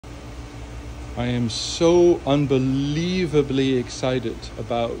I am so unbelievably excited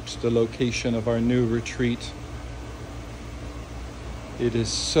about the location of our new retreat. It is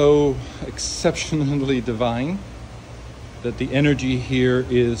so exceptionally divine that the energy here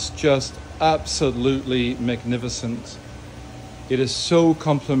is just absolutely magnificent. It is so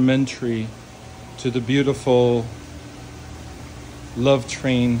complementary to the beautiful love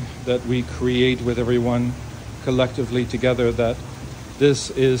train that we create with everyone collectively together, that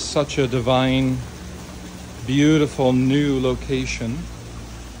this is such a divine, beautiful new location.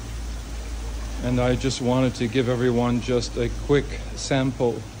 And I just wanted to give everyone just a quick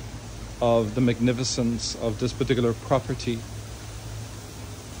sample of the magnificence of this particular property.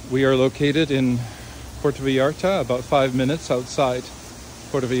 We are located in Puerto Vallarta, about 5 minutes outside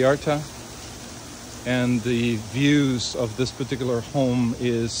Puerto Vallarta. And the views of this particular home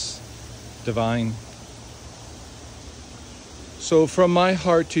is divine. So from my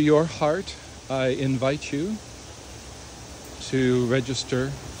heart to your heart, I invite you to register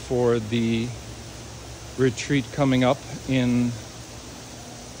for the retreat coming up in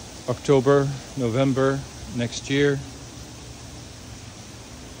October, November next year.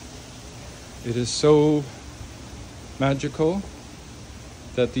 It is so magical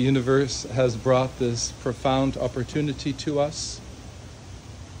that the universe has brought this profound opportunity to us.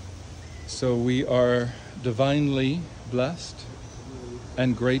 So we are divinely blessed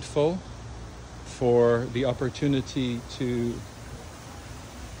and grateful for the opportunity to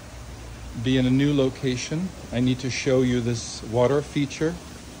be in a new location. I need to show you this water feature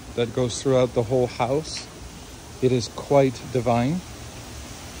that goes throughout the whole house. It is quite divine.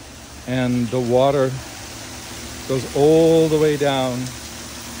 And the water goes all the way down.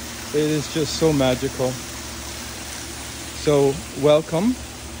 It is just so magical. So welcome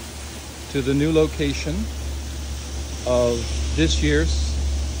to the new location of this year's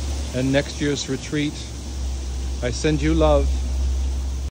and next year's retreat. I send you love.